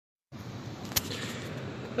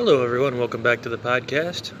Hello, everyone. Welcome back to the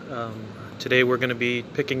podcast. Today we're going to be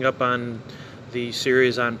picking up on the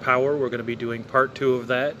series on power. We're going to be doing part 2 of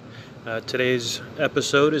that. Today's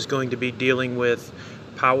episode is going to be dealing with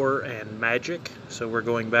power and magic. So we're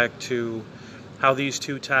going back to how these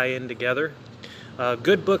two tie in together. A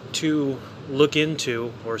good book to look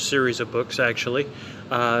into, or series of books actually,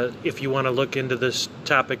 if you want to look into this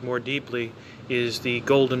topic more deeply, is The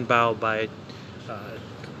Golden Bough by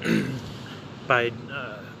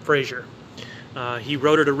Fraser. He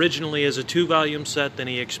wrote it originally as a 2-volume set, then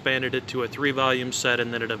he expanded it to a 3-volume set,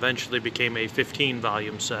 and then it eventually became a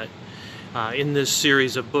 15-volume set. In this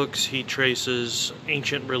series of books, he traces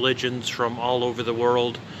ancient religions from all over the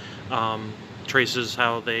world, traces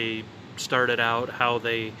how they started out, how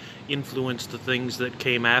they influenced the things that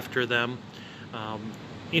came after them.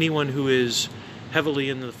 Anyone who is heavily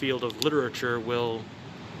in the field of literature will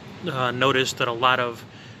notice that a lot of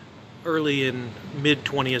early and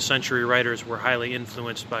mid-20th century writers were highly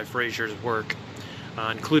influenced by Fraser's work,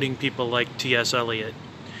 including people like T.S. Eliot.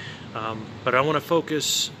 But I want to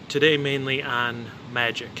focus today mainly on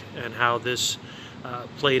magic and how this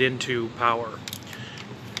played into power.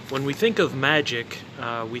 When we think of magic,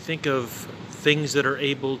 we think of things that are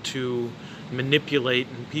able to manipulate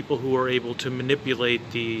and people who are able to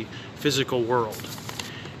manipulate the physical world.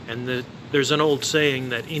 And there's an old saying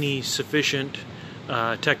that any sufficient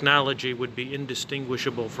technology would be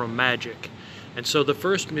indistinguishable from magic. And so the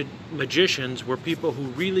first magicians were people who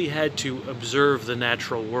really had to observe the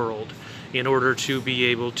natural world in order to be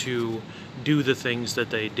able to do the things that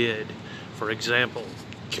they did. For example,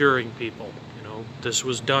 curing people. This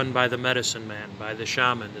was done by the medicine man, by the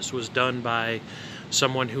shaman. This was done by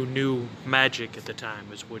someone who knew magic at the time,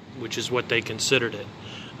 which is what they considered it.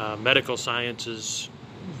 Medical science is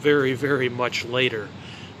very, very much later.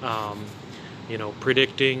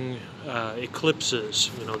 Predicting eclipses.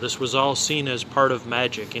 This was all seen as part of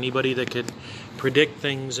magic. Anybody that could predict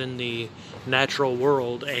things in the natural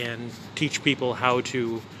world and teach people how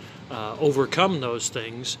to overcome those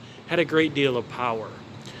things had a great deal of power.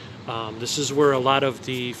 This is where a lot of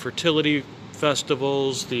the fertility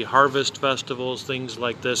festivals, the harvest festivals, things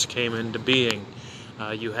like this came into being.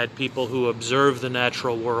 You had people who observed the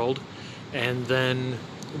natural world and then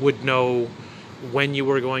would know when you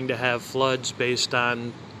were going to have floods based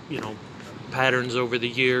on, patterns over the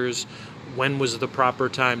years, when was the proper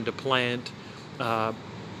time to plant.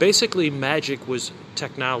 Basically, magic was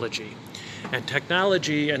technology. And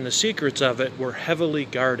technology and the secrets of it were heavily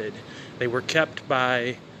guarded. They were kept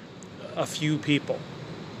by a few people.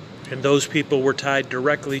 And those people were tied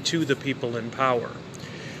directly to the people in power.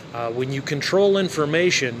 When you control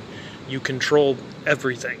information, you control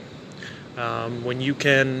everything. When you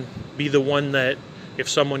can be the one that, if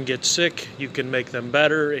someone gets sick, you can make them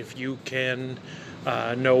better. If you can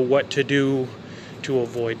know what to do to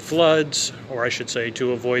avoid floods, or I should say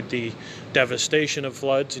to avoid the devastation of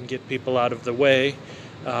floods and get people out of the way.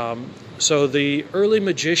 So the early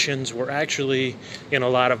magicians were actually, in a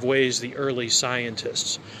lot of ways, the early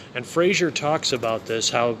scientists. And Fraser talks about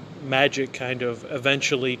this, how magic kind of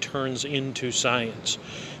eventually turns into science.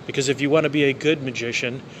 Because if you want to be a good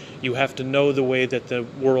magician, you have to know the way that the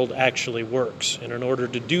world actually works. And in order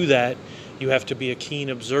to do that, you have to be a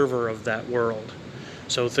keen observer of that world.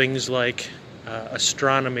 So things like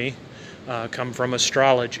astronomy come from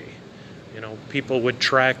astrology. People would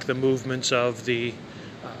track the movements of the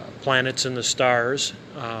planets and the stars,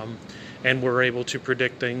 and were able to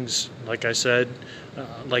predict things, like I said,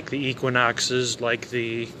 like the equinoxes, like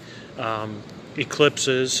the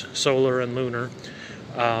eclipses, solar and lunar.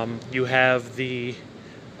 You have the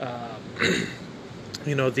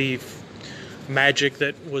the magic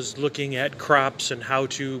that was looking at crops and how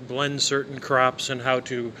to blend certain crops and how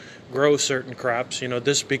to grow certain crops.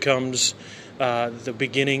 This becomes the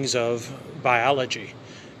beginnings of biology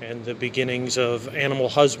and the beginnings of animal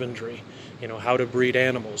husbandry, how to breed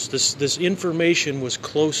animals. This information was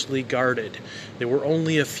closely guarded. There were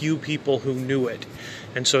only a few people who knew it.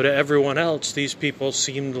 And so to everyone else, these people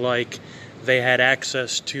seemed like they had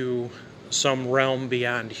access to some realm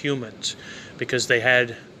beyond humans because they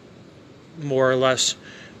had more or less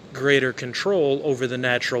greater control over the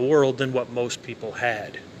natural world than what most people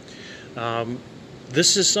had.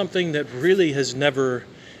 This is something that really has never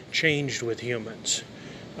changed with humans.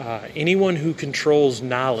 Anyone who controls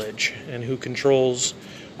knowledge and who controls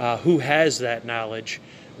who has that knowledge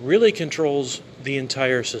really controls the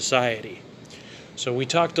entire society. So we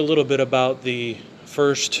talked a little bit about the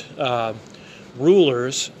first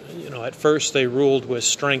rulers. At first they ruled with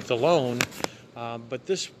strength alone, but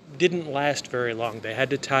this didn't last very long. They had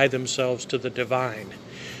to tie themselves to the divine.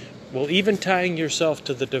 Well, even tying yourself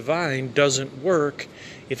to the divine doesn't work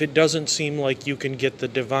if it doesn't seem like you can get the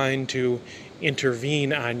divine to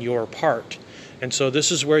intervene on your part. And so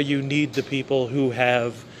this is where you need the people who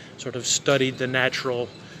have sort of studied the natural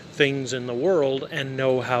things in the world and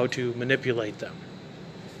know how to manipulate them.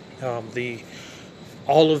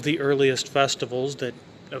 All of the earliest festivals that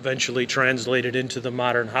eventually translated into the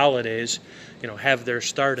modern holidays, have their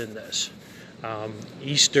start in this.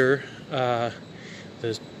 Easter, the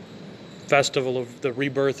festival of the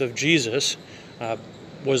rebirth of Jesus,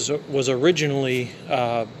 was originally,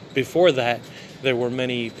 before that, there were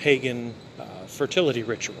many pagan fertility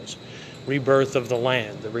rituals. Rebirth of the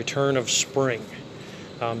land, the return of spring.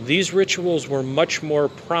 These rituals were much more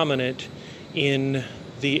prominent in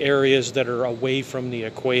the areas that are away from the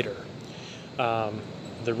equator.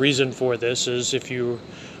 The reason for this is if you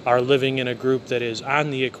are living in a group that is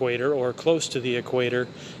on the equator or close to the equator,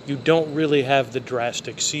 you don't really have the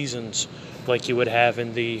drastic seasons like you would have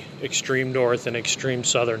in the extreme north and extreme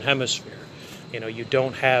southern hemisphere. You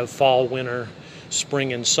don't have fall, winter,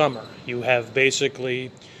 spring, and summer. You have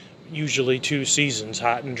basically usually 2 seasons,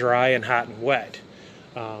 hot and dry and hot and wet.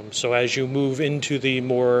 So as you move into the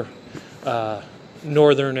more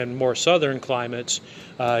northern and more southern climates,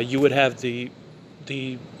 you would have the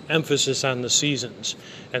emphasis on the seasons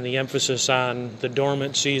and the emphasis on the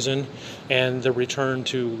dormant season and the return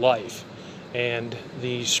to life. And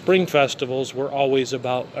the spring festivals were always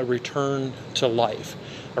about a return to life,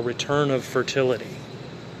 a return of fertility.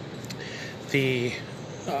 The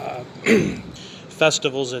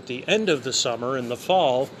festivals at the end of the summer in the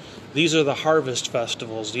fall, these are the harvest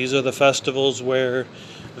festivals. These are the festivals where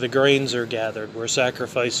the grains are gathered, where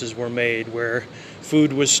sacrifices were made, where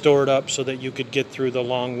food was stored up so that you could get through the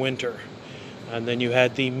long winter. And then you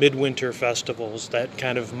had the midwinter festivals that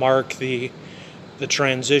kind of mark the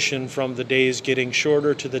transition from the days getting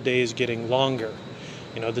shorter to the days getting longer.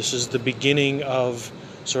 This is the beginning of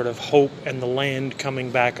sort of hope and the land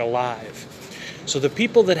coming back alive. So the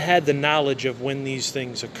people that had the knowledge of when these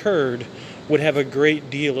things occurred would have a great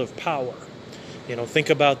deal of power. Think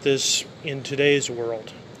about this in today's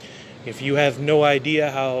world. If you have no idea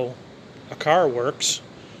how a car works,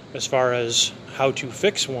 as far as how to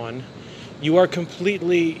fix one, you are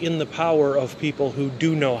completely in the power of people who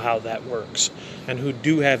do know how that works and who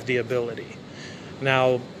do have the ability.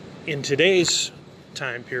 Now, in today's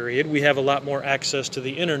time period, we have a lot more access to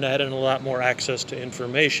the internet and a lot more access to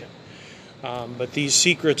information. But these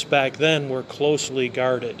secrets back then were closely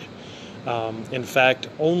guarded. In fact,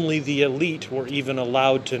 only the elite were even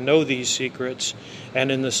allowed to know these secrets,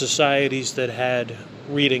 and in the societies that had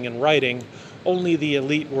reading and writing, only the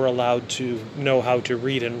elite were allowed to know how to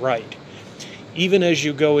read and write. Even as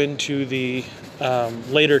you go into the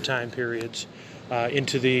later time periods,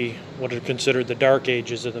 into what are considered the Dark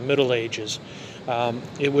Ages or the Middle Ages,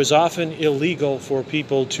 it was often illegal for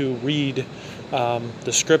people to read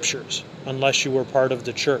the scriptures unless you were part of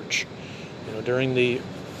the church. During the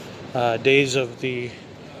days of the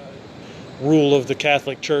rule of the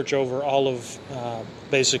Catholic Church over all of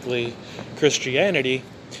basically Christianity,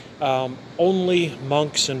 only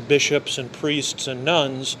monks and bishops and priests and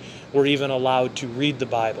nuns were even allowed to read the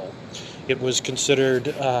Bible. It was considered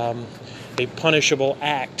a punishable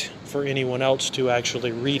act for anyone else to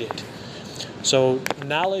actually read it. So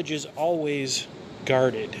knowledge is always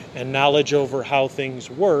guarded, and knowledge over how things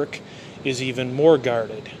work is even more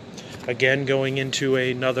guarded. Again, going into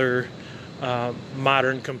another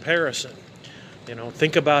modern comparison.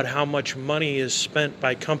 Think about how much money is spent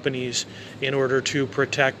by companies in order to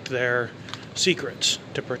protect their secrets,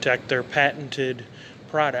 to protect their patented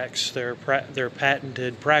products, their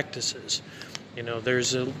patented practices.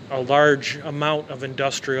 There's a large amount of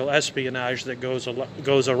industrial espionage that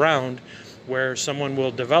goes around where someone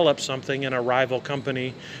will develop something and a rival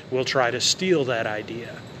company will try to steal that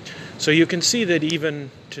idea. So you can see that even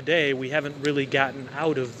today we haven't really gotten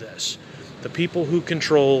out of this. The people who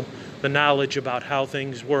control the knowledge about how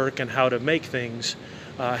things work and how to make things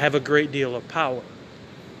have a great deal of power.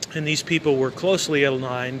 And these people were closely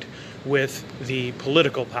aligned with the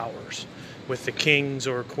political powers, with the kings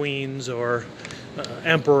or queens or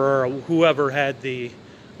emperor, or whoever had the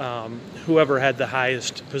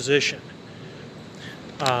highest position.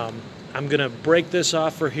 I'm going to break this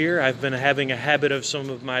off for here. I've been having a habit of some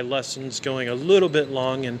of my lessons going a little bit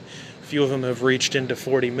long, and a few of them have reached into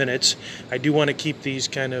 40 minutes. I do want to keep these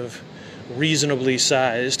kind of reasonably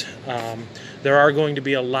sized. There are going to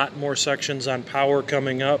be a lot more sections on power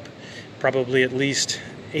coming up, probably at least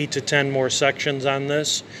 8 to 10 more sections on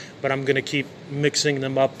this, but I'm going to keep mixing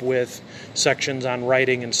them up with sections on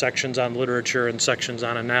writing and sections on literature and sections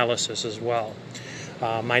on analysis as well.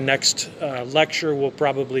 My next lecture will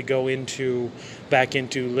probably go back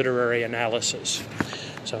into literary analysis.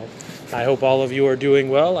 So I hope all of you are doing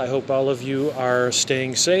well. I hope all of you are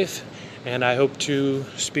staying safe, and I hope to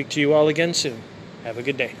speak to you all again soon. Have a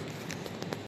good day.